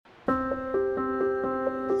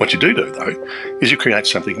What you do, though, is you create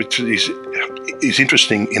something which is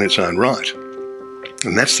interesting in its own right.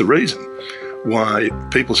 And that's the reason why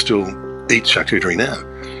people still eat charcuterie now.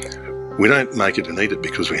 We don't make it and eat it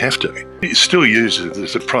because we have to. It's still used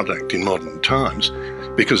as a product in modern times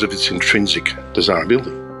because of its intrinsic desirability.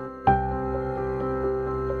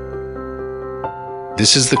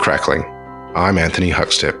 This is The Crackling. I'm Anthony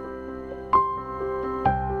Huckstep.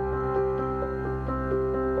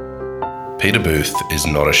 Peter Booth is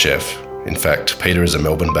not a chef. In fact, Peter is a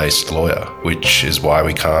Melbourne-based lawyer, which is why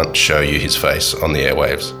we can't show you his face on the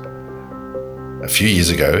airwaves. A few years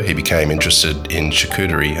ago, he became interested in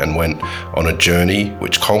charcuterie and went on a journey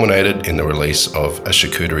which culminated in the release of a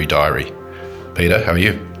charcuterie diary. Peter, how are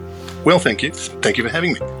you? Well, thank you. Thank you for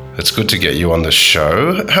having me. It's good to get you on the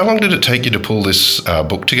show. How long did it take you to pull this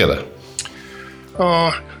book together?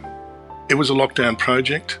 It was a lockdown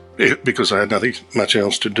project because I had nothing much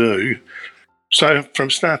else to do. So from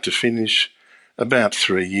start to finish, about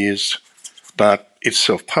 3 years, but it's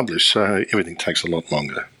self-published, so everything takes a lot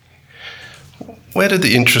longer. Where did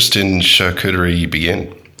the interest in charcuterie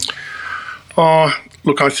begin?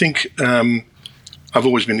 Look, I think I've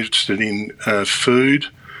always been interested in food.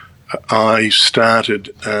 I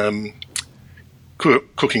started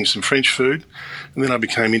cooking some French food, and then I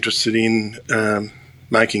became interested in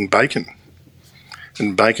making bacon.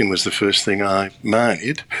 And bacon was the first thing I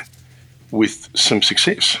made with some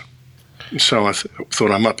success. So I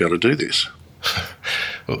thought I might be able to do this.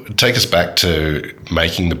 Well, take us back to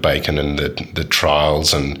making the bacon and the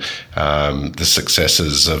trials and the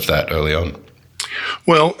successes of that early on.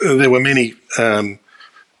 Well, there were many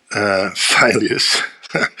failures.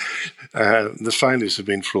 The failures have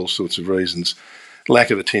been for all sorts of reasons. Lack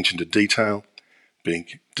of attention to detail, being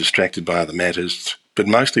distracted by other matters, but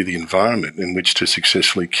mostly the environment in which to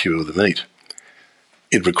successfully cure the meat.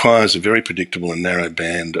 It requires a very predictable and narrow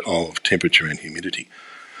band of temperature and humidity,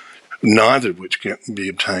 neither of which can be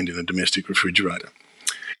obtained in a domestic refrigerator.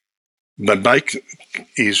 But bacon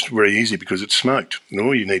is very easy because it's smoked, and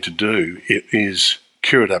all you need to do is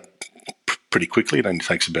cure it up pretty quickly. It only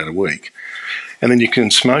takes about a week. And then you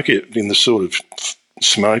can smoke it in the sort of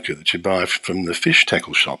smoker that you buy from the fish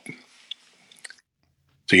tackle shop.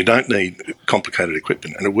 So you don't need complicated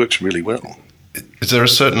equipment, and it works really well. Is there a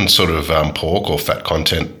certain sort of pork or fat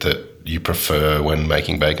content that you prefer when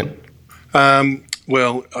making bacon?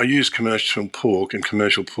 Well, I use commercial pork, and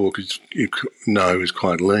commercial pork, as you know, is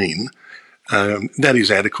quite lean. That is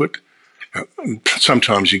adequate.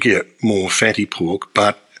 Sometimes you get more fatty pork,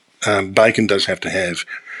 but bacon does have to have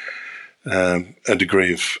a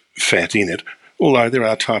degree of fat in it, although there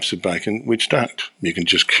are types of bacon which don't. You can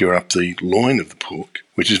just cure up the loin of the pork,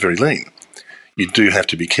 which is very lean. You do have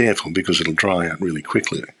to be careful because it'll dry out really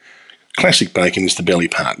quickly. Classic bacon is the belly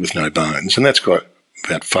part with no bones, and that's got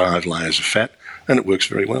about 5 layers of fat, and it works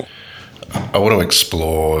very well. I want to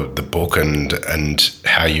explore the book and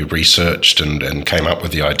how you researched and came up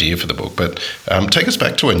with the idea for the book, but take us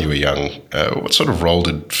back to when you were young. What sort of role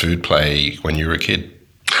did food play when you were a kid?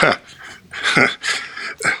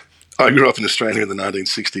 I grew up in Australia in the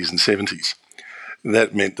 1960s and 70s.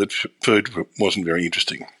 That meant that food wasn't very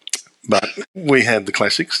interesting. But we had the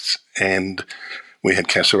classics, and we had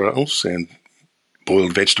casseroles and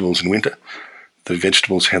boiled vegetables in winter. The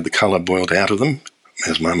vegetables had the colour boiled out of them,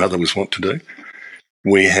 as my mother was wont to do.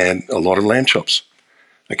 We had a lot of lamb chops.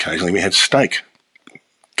 Occasionally we had steak.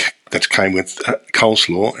 That came with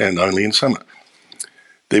coleslaw, and only in summer.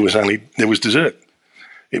 There was dessert.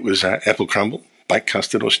 It was apple crumble, baked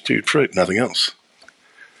custard or stewed fruit, nothing else.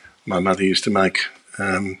 My mother used to make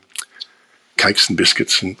cakes and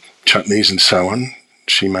biscuits and chutneys and so on.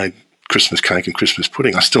 She made Christmas cake and Christmas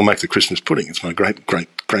pudding. I still make the Christmas pudding. It's my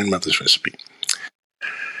great-great-grandmother's recipe.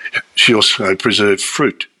 She also preserved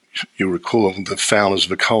fruit. You'll recall the Fowler's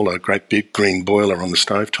Vicola, a great big green boiler on the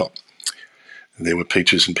stovetop. There were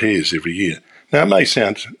peaches and pears every year. Now, it may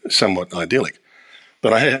sound somewhat idyllic,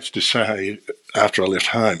 but I have to say, after I left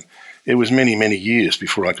home, it was many, many years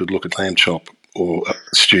before I could look at lamb chop or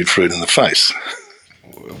stewed fruit in the face.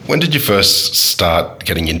 When did you first start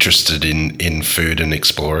getting interested in food and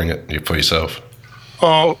exploring it for yourself?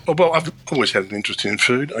 Oh, well, I've always had an interest in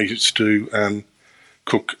food. I used to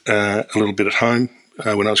cook a little bit at home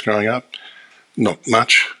when I was growing up. Not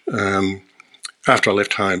much. After I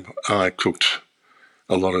left home, I cooked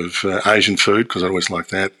a lot of Asian food because I always liked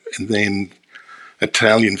that, and then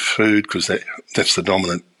Italian food because that's the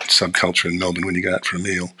dominant subculture in Melbourne when you go out for a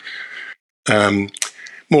meal.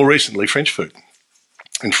 More recently, French food.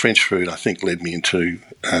 And French food, I think, led me into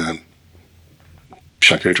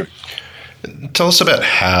charcuterie. Tell us about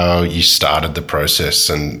how you started the process,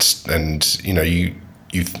 and you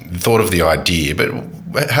you thought of the idea,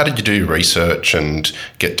 but how did you do research and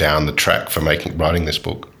get down the track for writing this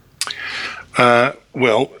book?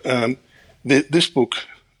 This book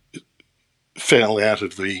fell out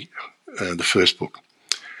of the first book.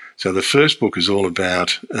 So the first book is all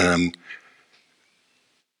about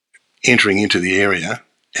entering into the area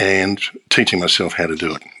and teaching myself how to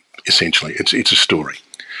do it. Essentially, it's a story,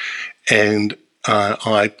 and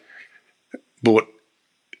I bought,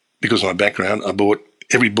 because of my background, I bought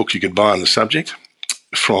every book you could buy on the subject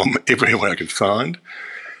from everywhere I could find.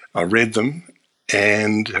 I read them,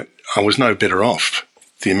 and I was no better off.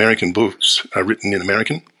 The American books are written in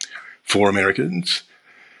American, for Americans,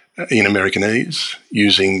 in Americanese,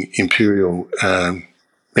 using imperial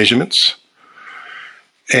measurements,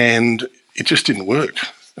 and it just didn't work.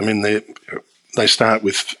 I mean, they start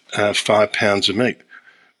with 5 pounds of meat,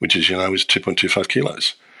 which is 2.25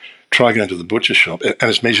 kilos. Try going to the butcher shop, and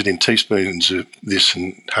it's measured in teaspoons of this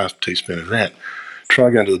and half a teaspoon of that. Try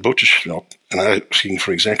going to the butcher shop and asking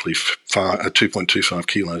for exactly 2.25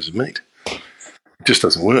 kilos of meat. It just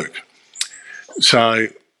doesn't work. So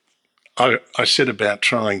I set about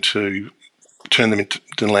trying to turn them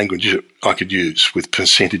into language I could use with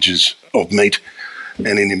percentages of meat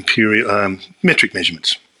and in imperial metric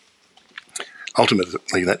measurements.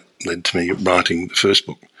 Ultimately, that led to me writing the first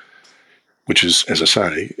book, which is, as I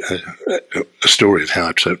say, a story of how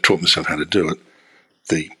I taught myself how to do it.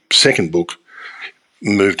 The second book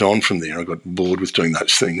moved on from there. I got bored with doing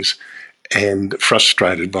those things and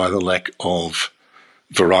frustrated by the lack of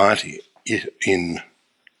variety in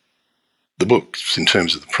the books in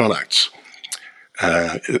terms of the products,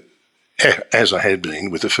 as I had been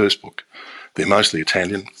with the first book. They're mostly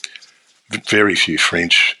Italian, very few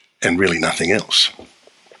French, and really nothing else.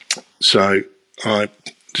 So I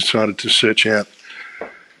decided to search out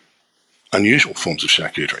unusual forms of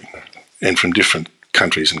charcuterie and from different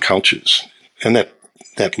countries and cultures. And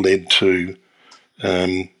that led to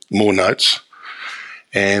more notes.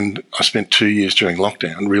 And I spent 2 years during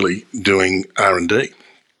lockdown really doing R&D.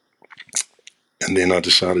 And then I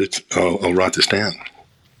decided I'll write this down.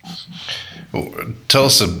 Well, tell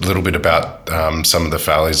us a little bit about some of the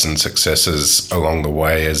failures and successes along the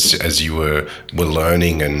way as you were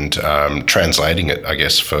learning and translating it, I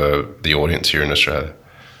guess, for the audience here in Australia.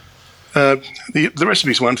 The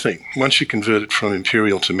recipe is one thing. Once you convert it from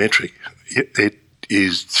imperial to metric, it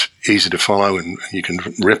is easy to follow and you can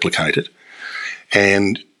replicate it.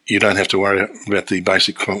 And you don't have to worry about the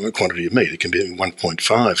basic quantity of meat. It can be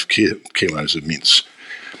 1.5 kilos of mince.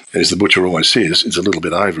 As the butcher always says, it's a little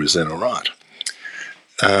bit over. Is that all right?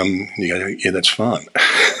 You go, yeah, that's fine.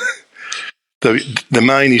 The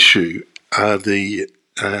main issue are the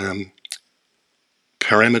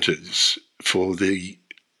parameters for the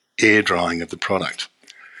air drying of the product.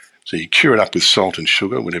 So you cure it up with salt and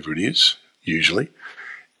sugar, whatever it is, usually,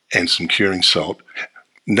 and some curing salt.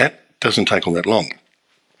 That doesn't take all that long.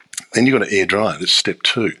 Then you've got to air dry it. That's step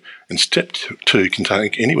 2. And step 2 can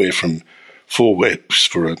take anywhere from 4 weeks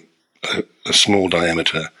for a small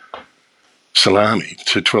diameter salami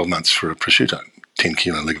to 12 months for a prosciutto, 10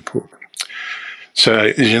 kilo leg of pork. So,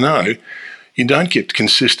 as you know, you don't get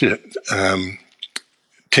consistent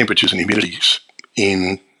temperatures and humidities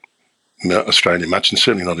in Australia much, and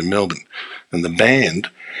certainly not in Melbourne. And the band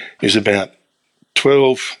is about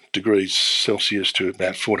 12 degrees Celsius to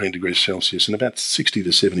about 14 degrees Celsius and about 60 to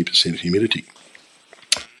 70% humidity,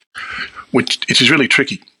 which is really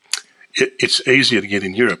tricky. It's easier to get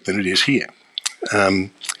in Europe than it is here.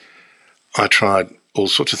 I tried all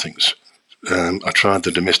sorts of things. I tried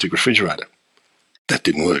the domestic refrigerator. That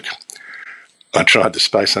didn't work. I tried the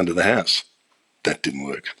space under the house. That didn't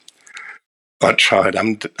work. I tried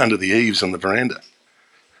under the eaves on the veranda.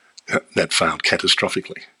 That failed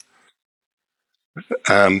catastrophically.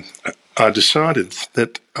 I decided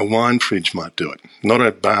that a wine fridge might do it. Not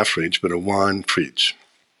a bar fridge, but a wine fridge.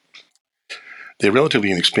 They're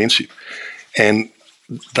relatively inexpensive, and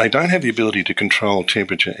they don't have the ability to control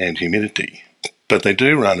temperature and humidity, but they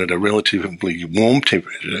do run at a relatively warm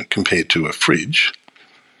temperature compared to a fridge,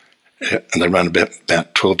 and they run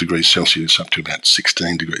about 12 degrees Celsius up to about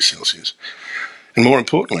 16 degrees Celsius. And more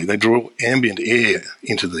importantly, they draw ambient air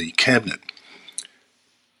into the cabinet,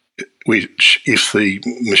 which, if the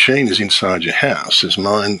machine is inside your house, as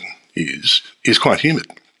mine is quite humid.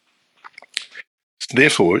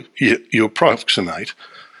 Therefore, you approximate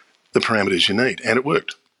the parameters you need, and it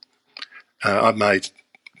worked. I've made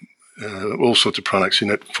all sorts of products in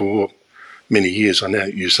it for many years. I now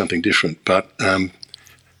use something different, but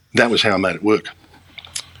that was how I made it work.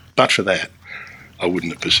 But for that, I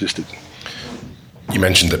wouldn't have persisted. You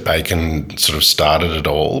mentioned that bacon sort of started it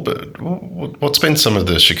all, but what's been some of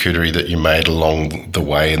the charcuterie that you made along the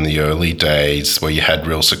way in the early days where you had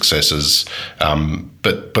real successes,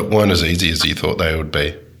 but weren't as easy as you thought they would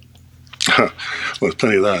be? Well, there's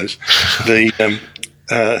plenty of those.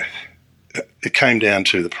 It came down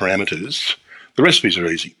to the parameters. The recipes are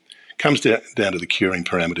easy. It comes down to the curing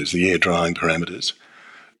parameters, the air drying parameters.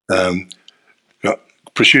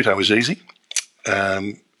 Prosciutto is easy.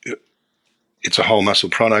 It's a whole muscle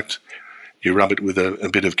product. You rub it with a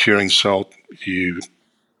bit of curing salt. You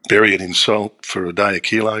bury it in salt for a day, a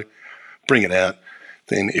kilo. Bring it out.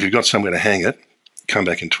 Then if you've got somewhere to hang it, come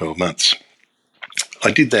back in 12 months.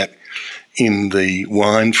 I did that in the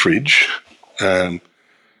wine fridge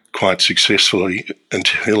quite successfully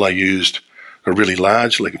until I used a really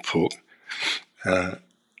large leg of pork.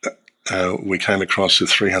 We came across a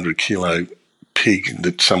 300-kilo pig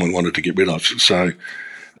that someone wanted to get rid of. So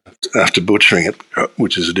after butchering it,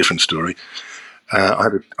 which is a different story, I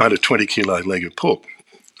had a 20-kilo leg of pork.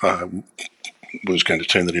 I was going to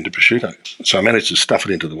turn that into prosciutto. So I managed to stuff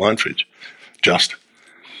it into the wine fridge, just.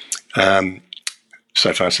 So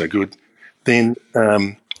far, so good. Then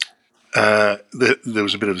there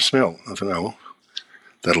was a bit of a smell. I thought, oh, well,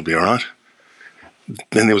 that'll be all right.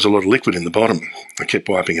 Then there was a lot of liquid in the bottom. I kept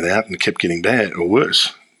wiping it out and it kept getting bad or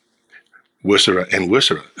worse. Worser and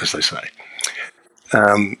worser, as they say.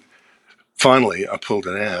 Finally, I pulled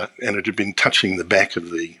it out and it had been touching the back of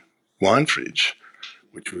the wine fridge,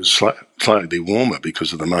 which was slightly warmer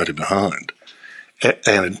because of the motor behind,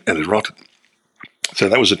 and it rotted. So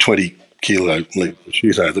that was a 20-kilo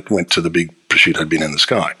prosciutto that went to the big prosciutto bin in the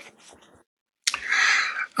sky.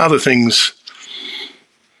 Other things,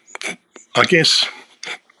 I guess,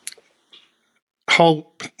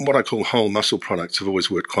 what I call whole muscle products have always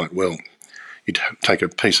worked quite well. You'd take a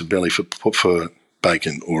piece of belly for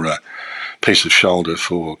bacon, or a piece of shoulder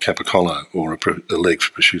for capicola, or a leg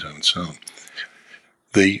for prosciutto, and so on.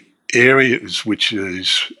 The area which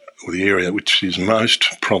is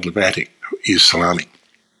most problematic is salami.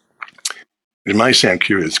 It may sound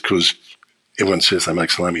curious because everyone says they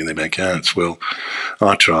make salami in their backyards. Well,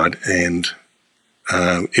 I tried, and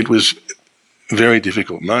it was very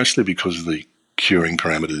difficult, mostly because of the curing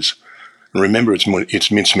parameters. And remember,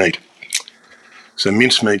 it's mincemeat. So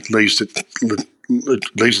mincemeat leaves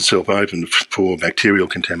itself open for bacterial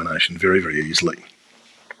contamination very, very easily.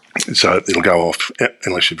 So it'll go off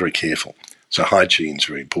unless you're very careful. So hygiene is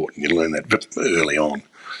very important. You learn that early on.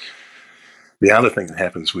 The other thing that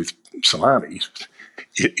happens with salami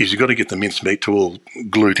is you've got to get the mincemeat to all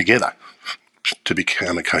glue together to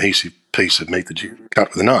become a cohesive piece of meat that you cut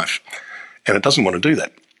with a knife. And it doesn't want to do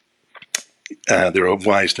that. There are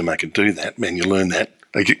ways to make it do that, and you learn that,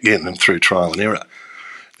 again, through trial and error.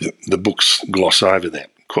 The books gloss over that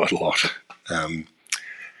quite a lot. And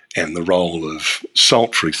the role of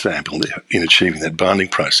salt, for example, in achieving that binding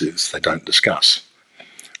process, they don't discuss.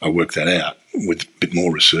 I worked that out with a bit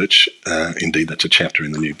more research. Indeed, that's a chapter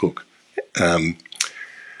in the new book.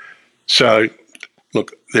 So,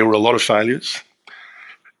 look, there were a lot of failures.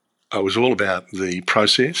 I was all about the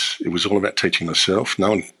process. It was all about teaching myself.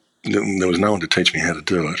 There was no one to teach me how to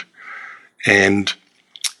do it. And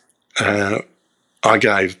I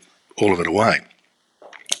gave all of it away.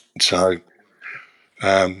 So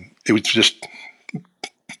it was just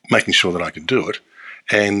making sure that I could do it.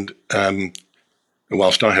 And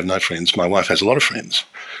whilst I have no friends, my wife has a lot of friends.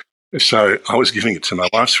 So I was giving it to my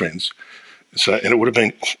wife's friends. And it would have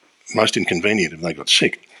been most inconvenient if they got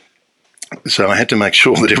sick. So I had to make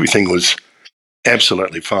sure that everything was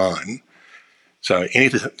absolutely fine. So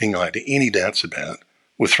anything I had any doubts about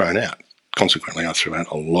were thrown out. Consequently, I threw out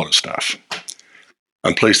a lot of stuff.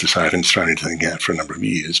 I'm pleased to say I haven't thrown anything out for a number of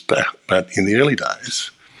years, but in the early days,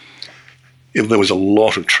 there was a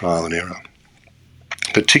lot of trial and error,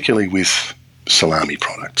 particularly with salami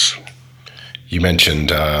products. You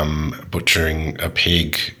mentioned butchering a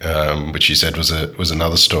pig, which you said was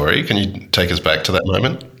another story. Can you take us back to that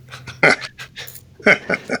moment?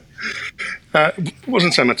 It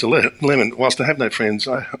wasn't so much a lemon. Whilst I have no friends,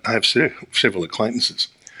 I have several acquaintances.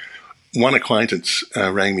 One acquaintance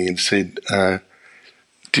rang me and said,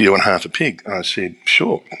 do you want half a pig? I said,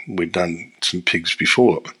 sure. We've done some pigs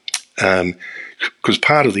before. Because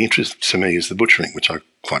part of the interest to me is the butchering, which I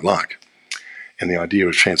quite like, and the idea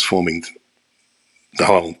of transforming the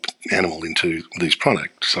whole animal into these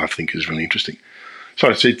products I think is really interesting. So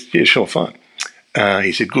I said, yeah, sure, fine.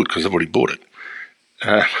 He said, good, because I've already bought it.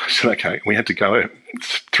 I said, okay. We had to go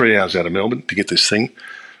 3 hours out of Melbourne to get this thing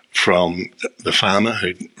from the farmer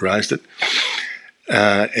who raised it.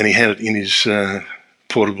 And he had it in his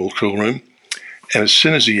portable cool room. And as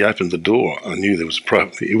soon as he opened the door, I knew there was a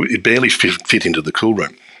problem. It barely fit into the cool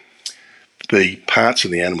room. The parts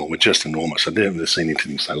of the animal were just enormous. I'd never seen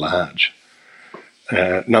anything so large.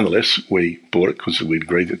 Nonetheless, we bought it because we'd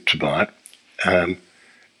agreed to buy it. And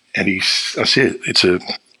I said, it's a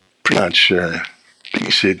pretty much,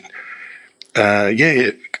 he said,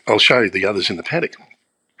 yeah, I'll show you the others in the paddock.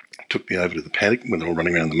 Took me over to the paddock when they were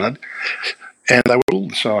running around the mud. And they were all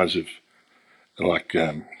the size of, like,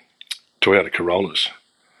 Toyota Corollas.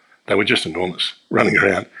 They were just enormous, running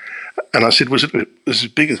around. And I said, was it as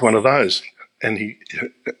big as one of those? And he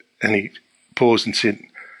paused and said,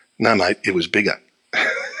 no, mate, it was bigger.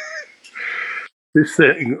 This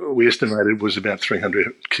thing we estimated was about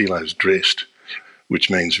 300 kilos dressed, which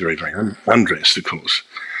means very, very undressed, of course.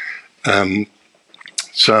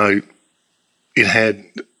 So it had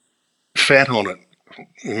fat on it,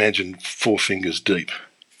 imagine 4 fingers deep,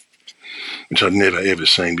 which I'd never, ever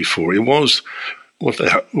seen before. It was what they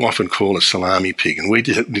often call a salami pig, and we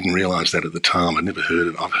didn't realise that at the time. I'd never heard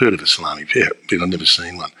of it. I've heard of a salami pig, but I've never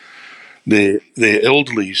seen one. They're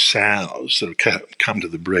elderly sows that have come to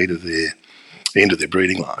the end of their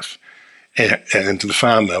breeding life, and the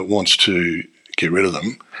farmer wants to get rid of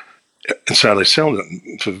them, and so they sell them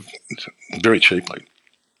for very cheaply.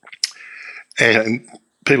 And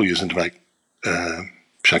people use them to make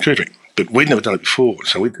charcuterie, but we'd never done it before,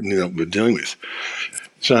 so we didn't know what we were dealing with.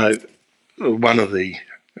 So there's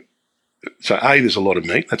a lot of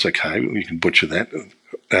meat. That's okay. You can butcher that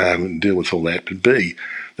and deal with all that. But B,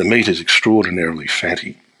 the meat is extraordinarily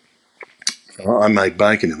fatty. I made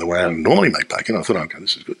bacon in the way I normally make bacon. I thought, okay,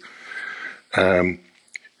 this is good.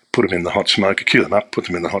 Put them in the hot smoker, cue them up, put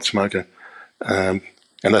them in the hot smoker. And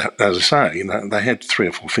they, as I say, they had 3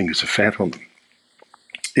 or 4 fingers of fat on them.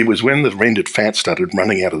 It was when the rendered fat started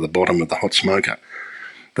running out of the bottom of the hot smoker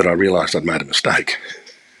that I realised I'd made a mistake.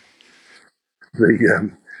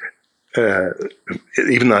 Even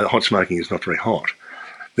though hot smoking is not very hot,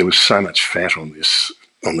 there was so much fat on these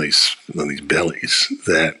bellies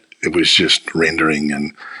that it was just rendering,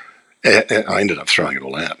 and I ended up throwing it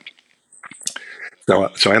all out.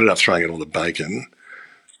 So I ended up throwing out all the bacon,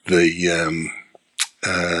 the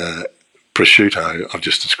prosciutto I've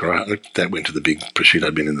just described, that went to the big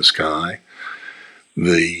prosciutto bin in the sky.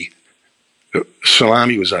 The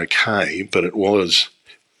salami was okay, but it was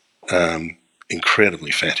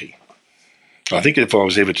incredibly fatty. I think if I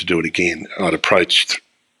was ever to do it again, I'd approach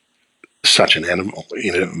such an animal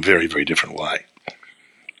in a very, very different way.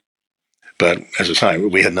 But as I say,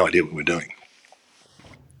 we had no idea what we were doing.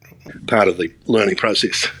 Part of the learning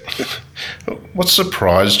process. What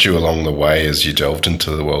surprised you along the way as you delved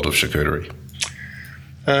into the world of charcuterie?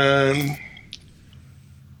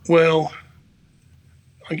 Well,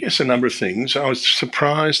 I guess a number of things. I was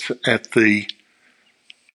surprised at the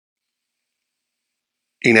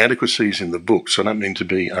inadequacies in the books. I don't mean to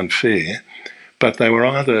be unfair, but they were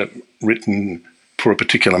either written for a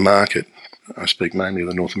particular market, I speak mainly of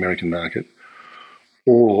the North American market,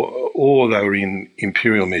 or they were in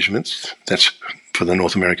imperial measurements, that's for the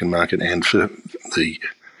North American market and for the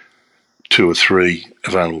 2 or 3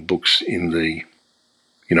 available books in the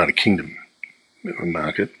United Kingdom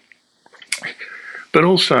market. But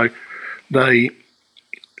also they,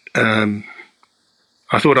 I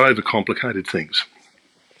thought, overcomplicated things.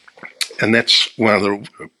 And that's one of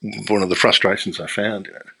the frustrations I found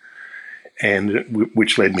in it, and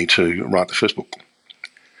which led me to write the first book,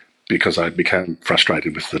 because I became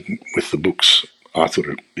frustrated with the books. I thought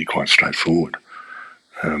it'd be quite straightforward.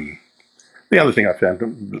 The other thing I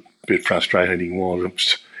found a bit frustrating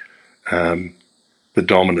was the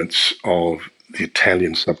dominance of the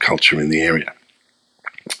Italian subculture in the area.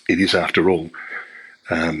 It is, after all,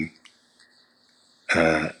 a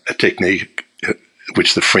technique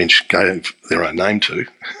which the French gave their own name to.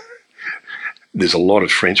 There's a lot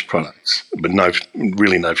of French products, but no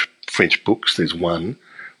French books. There's one,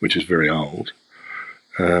 which is very old.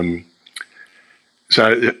 So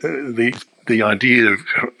the idea of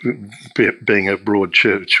being a broad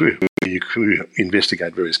church where you could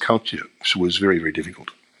investigate various cultures was very, very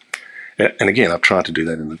difficult. And again, I've tried to do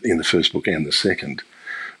that in the first book and the second,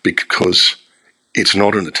 because it's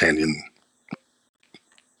not an Italian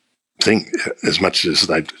thing as much as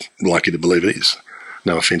they'd like you to believe it is.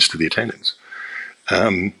 No offence to the Italians.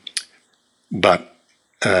 But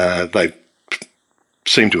they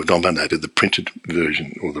seem to have dominated the printed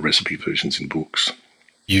version or the recipe versions in books.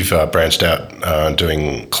 You've branched out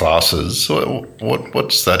doing classes.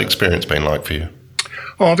 What's that experience been like for you?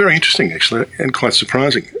 Oh, very interesting, actually, and quite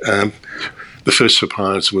surprising. The first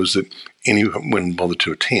surprise was that anyone bothered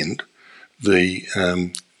to attend. The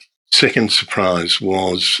second surprise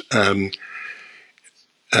was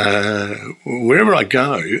wherever I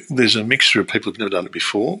go, there's a mixture of people who've never done it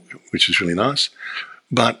before, which is really nice.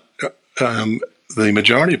 But the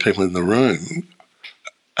majority of people in the room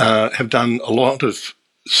have done a lot of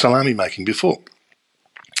salami making before,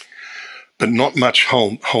 but not much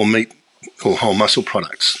whole meat or whole muscle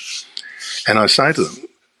products. And I say to them,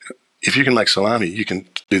 if you can make salami, you can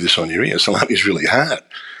do this on your ear. Salami is really hard.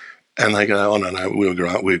 And they go, oh, no, we're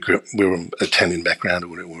an Italian background or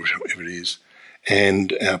whatever it is.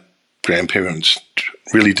 And our grandparents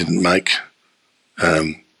really didn't make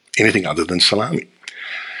anything other than salami.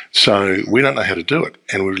 So we don't know how to do it,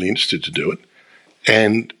 and we're really interested to do it.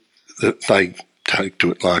 And they take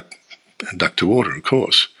to it like a duck to water, of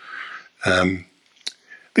course. The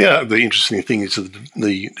interesting thing is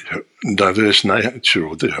the diverse nature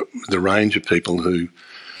or the range of people who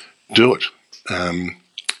do it.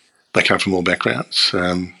 They come from all backgrounds,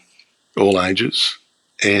 all ages,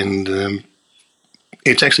 and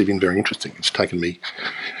it's actually been very interesting. It's taken me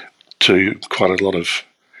to quite a lot of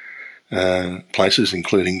places,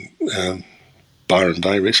 including Byron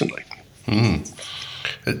Bay recently.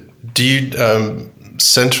 Do you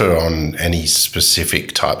centre on any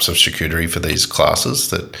specific types of charcuterie for these classes,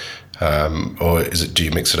 that, or do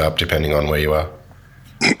you mix it up depending on where you are?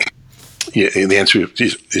 Yeah, the answer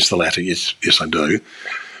is the latter. Yes, I do.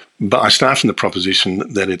 But I start from the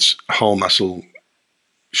proposition that it's whole muscle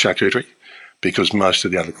charcuterie, because most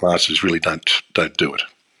of the other classes really don't do it.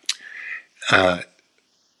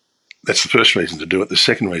 That's the first reason to do it. The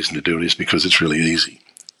second reason to do it is because it's really easy.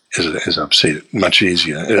 As I've said, much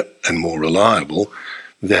easier and more reliable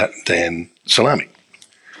than salami.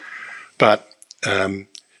 But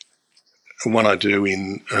what I do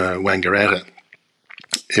in Wangaratta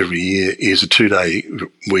every year is a 2-day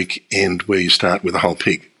weekend where you start with a whole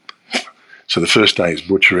pig. So the first day is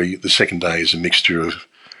butchery, the second day is a mixture of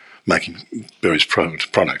making various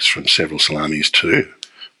products from several salamis to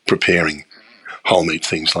preparing whole meat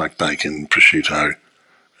things like bacon, prosciutto,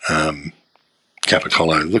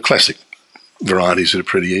 capicola, the classic varieties that are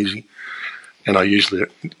pretty easy. And I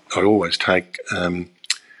always take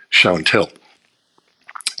show and tell.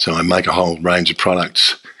 So I make a whole range of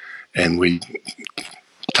products and we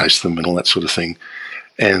taste them and all that sort of thing.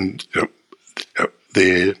 And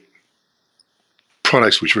they're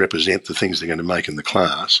products which represent the things they're going to make in the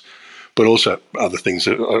class, but also other things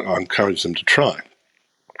that I encourage them to try.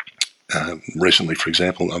 Recently, for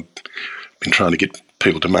example, I've been trying to get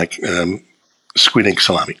people to make squid ink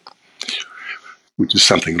salami, which is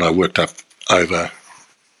something that I worked up over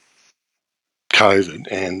COVID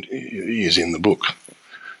and is in the book,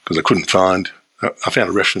 because I found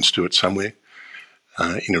a reference to it somewhere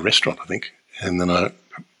in a restaurant, I think, and then I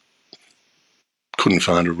couldn't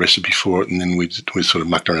find a recipe for it, and then we sort of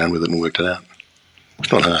mucked around with it and worked it out.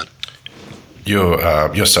 It's not hard.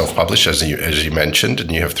 You're self-published, as you mentioned,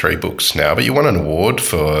 and you have 3 books now, but you won an award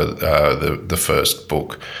for the first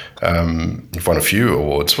book. You've won a few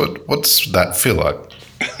awards. What's that feel like?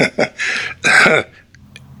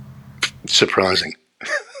 Surprising.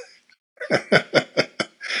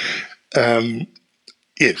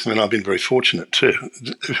 Yes, I mean, I've been very fortunate to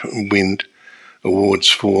win awards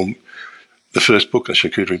for the first book, a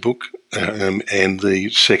charcuterie book, and the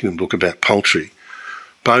second book about poultry.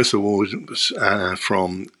 Both awards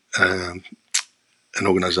from an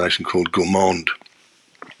organisation called Gourmand,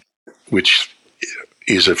 which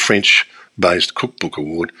is a French-based cookbook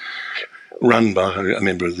award run by a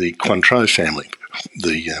member of the Cointreau family,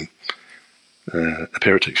 the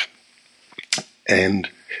aperitif. And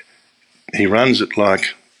he runs it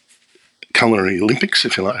like culinary Olympics,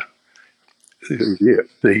 if you like. Yeah,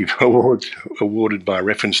 the awards awarded by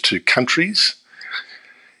reference to countries.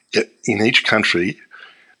 In each country,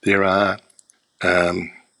 there are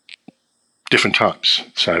different types.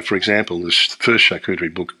 So, for example, this first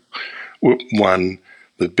charcuterie book won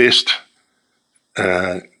the best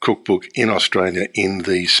cookbook in Australia in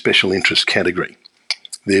the special interest category.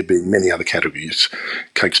 There being many other categories,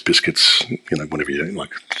 cakes, biscuits, whatever you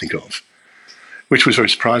like to think of, which was very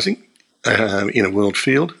surprising in a world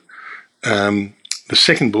field. The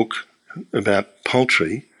second book about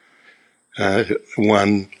poultry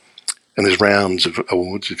won, and there's rounds of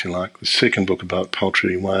awards, if you like. The second book about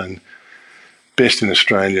poultry won Best in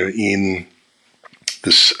Australia in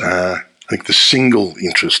this, I think, the single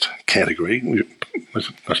interest category.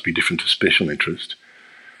 Must be different to special interest.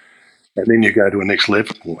 And then you go to a next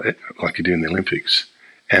level, like you do in the Olympics,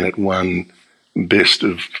 and it won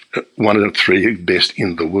one of the 3 best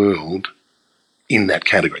in the world in that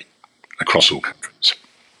category across all countries,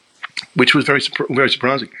 which was very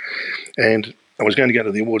surprising. And I was going to go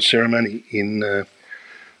to the awards ceremony in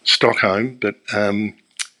Stockholm, but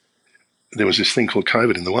there was this thing called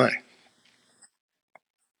COVID in the way.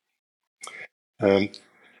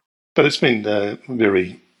 But it's been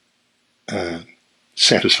very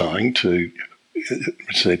satisfying to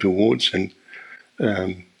receive awards and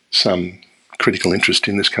some critical interest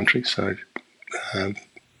in this country. So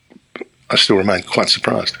I still remain quite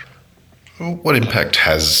surprised. What impact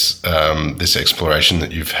has this exploration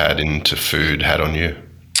that you've had into food had on you?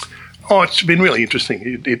 Oh, it's been really interesting.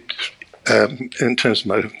 It in terms of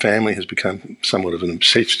my family, has become somewhat of an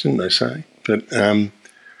obsession, they say. But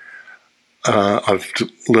I've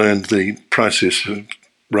learned the process of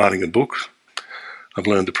writing a book. I've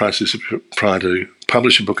learned the process of trying to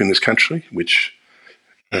publish a book in this country, which,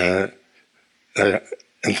 unless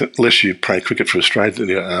you play cricket for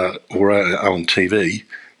Australia or are on TV,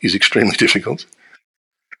 is extremely difficult.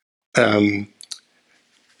 I've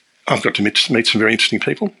got to meet some very interesting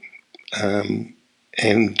people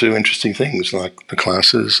and do interesting things like the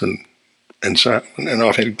classes and so. And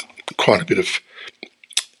I've had quite a bit of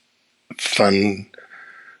fun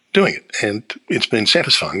doing it, and it's been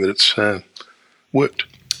satisfying that it's worked.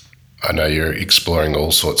 I know you're exploring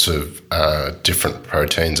all sorts of different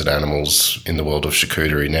proteins and animals in the world of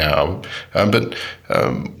charcuterie now, but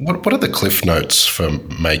what are the cliff notes for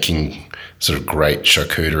making sort of great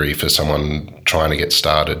charcuterie for someone trying to get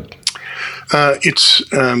started? It's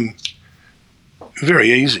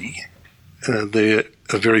very easy. There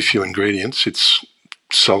are very few ingredients. It's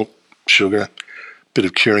salt, sugar, a bit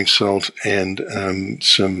of curing salt, and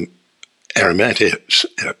some aromatics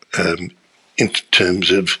in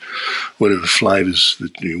terms of whatever flavours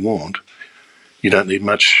that you want. You don't need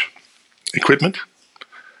much equipment.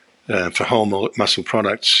 For whole muscle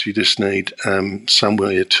products, you just need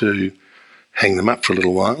somewhere to hang them up for a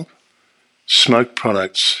little while. Smoked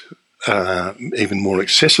products are even more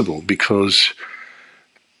accessible because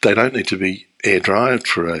they don't need to be air-dried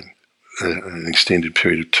for an extended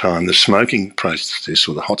period of time. The smoking process,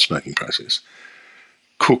 or the hot smoking process,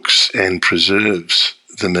 cooks and preserves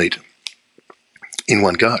the meat in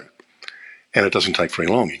one go. And it doesn't take very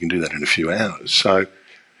long. You can do that in a few hours. So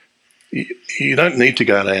you don't need to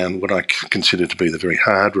go down what I consider to be the very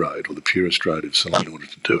hard road or the purest road of salt in order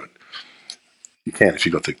to do it. You can if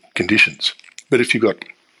you've got the conditions. But if you've got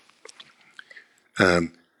a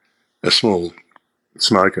small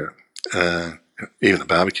smoker, even a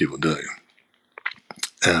barbecue will do,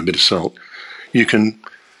 a bit of salt, you can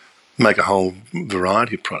make a whole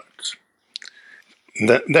variety of products.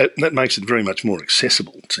 That makes it very much more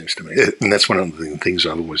accessible, it seems to me. And that's one of the things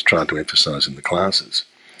I've always tried to emphasise in the classes.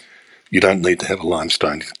 You don't need to have a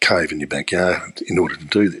limestone cave in your backyard in order to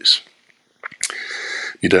do this.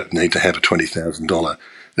 You don't need to have a $20,000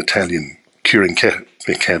 Italian curing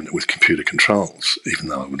cabinet with computer controls, even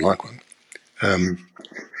though I would like one.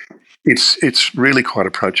 It's really quite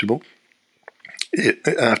approachable.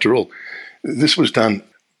 After all, this was done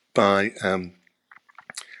by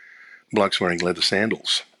blokes wearing leather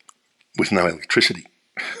sandals with no electricity.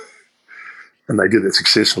 And they did it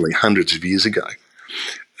successfully hundreds of years ago.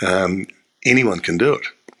 Anyone can do it.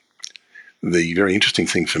 The very interesting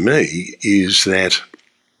thing for me is that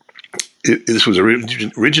this was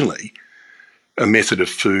originally a method of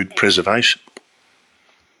food preservation.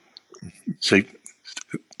 See,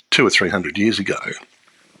 200 or 300 years ago,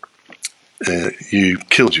 you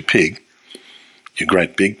killed your pig, your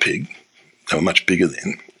great big pig. They were much bigger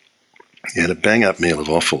then. You had a bang-up meal of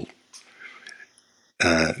offal.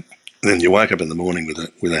 Then you woke up in the morning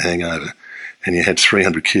with a hangover, and you had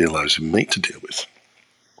 300 kilos of meat to deal with.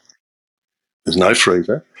 There's no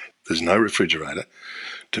freezer. There's no refrigerator.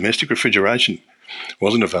 Domestic refrigeration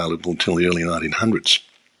wasn't available until the early 1900s.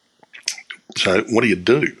 So what do you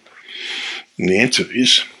do? And the answer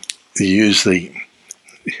is you use the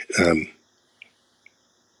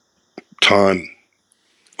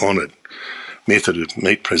time-honoured method of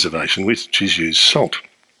meat preservation, which is use salt.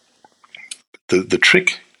 The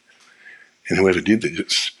trick, and whoever did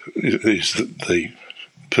this is the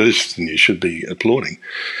person you should be applauding,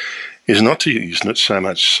 is not to use not so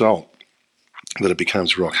much salt that it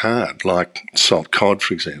becomes rock hard, like salt cod,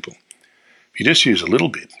 for example. If you just use a little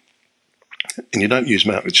bit, and you don't use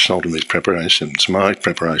much salt in these preparations, my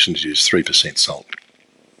preparations use 3% salt,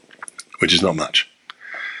 which is not much.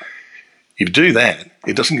 If you do that,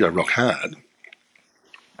 it doesn't go rock hard,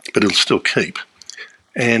 but it'll still keep.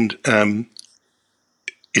 And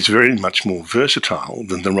it's very much more versatile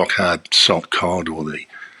than the rock hard salt cod or the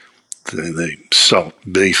salt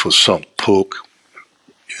beef or salt pork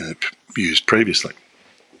used previously.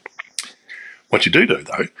 What you do,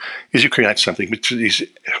 though, is you create something which is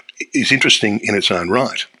interesting in its own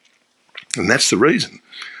right. And that's the reason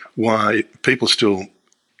why people still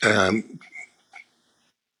eat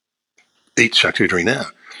charcuterie now.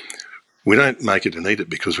 We don't make it and eat it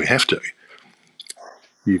because we have to.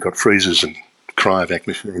 You've got freezers and cryovac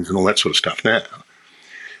machines and all that sort of stuff now.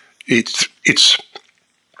 It's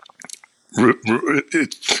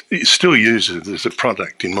still used as a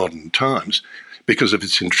product in modern times because of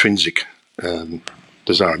its intrinsic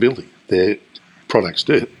desirability. Their products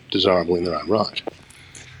are desirable in their own right,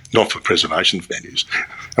 not for preservation values.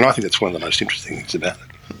 And I think that's one of the most interesting things about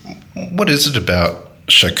it. What is it about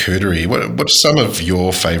charcuterie? What are some of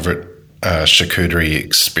your favourite charcuterie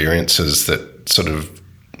experiences that sort of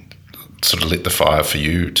lit the fire for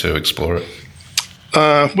you to explore it?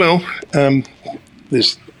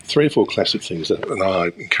 There's 3 or 4 classic things that I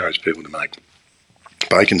encourage people to make.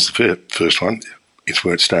 Bacon's the first one. It's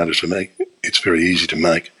where it started for me. It's very easy to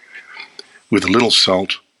make. With a little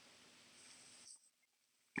salt,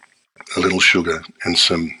 a little sugar and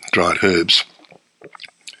some dried herbs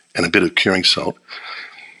and a bit of curing salt.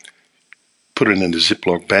 Put it in a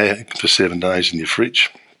Ziploc bag for 7 days in your fridge.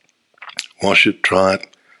 Wash it, dry it,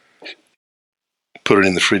 put it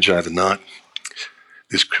in the fridge overnight.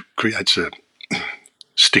 This creates a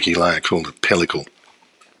sticky layer called a pellicle,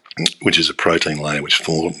 which is a protein layer which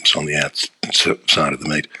forms on the outside of the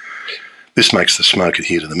meat. This makes the smoke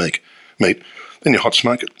adhere to the meat. Then you hot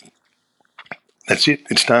smoke it. That's it,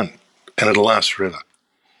 it's done. And it'll last forever.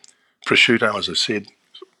 Prosciutto, as I said,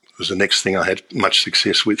 was the next thing I had much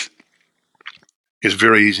success with. It's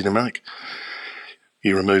very easy to make.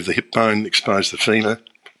 You remove the hip bone, expose the femur,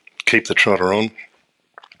 keep the trotter on,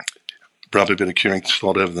 rub a bit of curing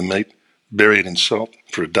salt over the meat, bury it in salt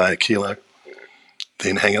for a day, a kilo,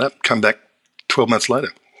 then hang it up, come back 12 months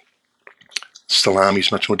later. Salami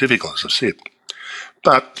is much more difficult, as I've said,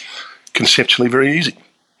 but conceptually very easy.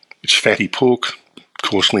 It's fatty pork,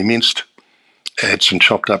 coarsely minced, add some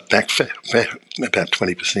chopped up back fat, about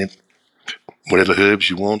 20%, whatever herbs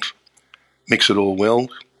you want, mix it all well,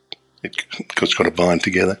 it's got to bind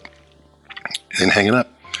together, and then hang it up.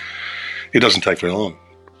 It doesn't take very long,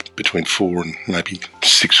 between 4 and maybe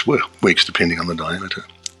 6 weeks, depending on the diameter.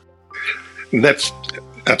 And that's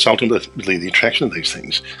ultimately the attraction of these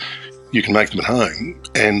things. You can make them at home,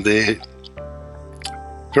 and they're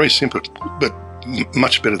very simple, but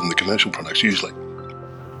much better than the commercial products usually.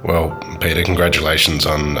 Well, Peter, congratulations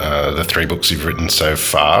on the 3 books you've written so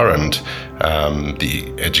far and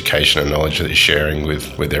the education and knowledge that you're sharing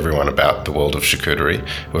with everyone about the world of charcuterie.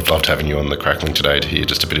 We've loved having you on The Crackling today to hear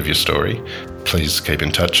just a bit of your story. Please keep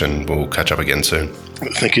in touch and we'll catch up again soon.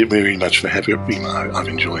 Thank you very much for having me. I've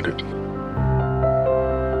enjoyed it.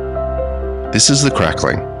 This is The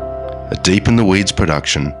Crackling, a Deep in the Weeds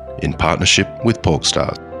production in partnership with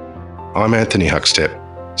Porkstars. I'm Anthony Huckstep.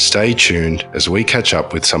 Stay tuned as we catch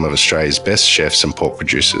up with some of Australia's best chefs and pork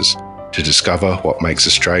producers to discover what makes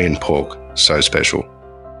Australian pork so special.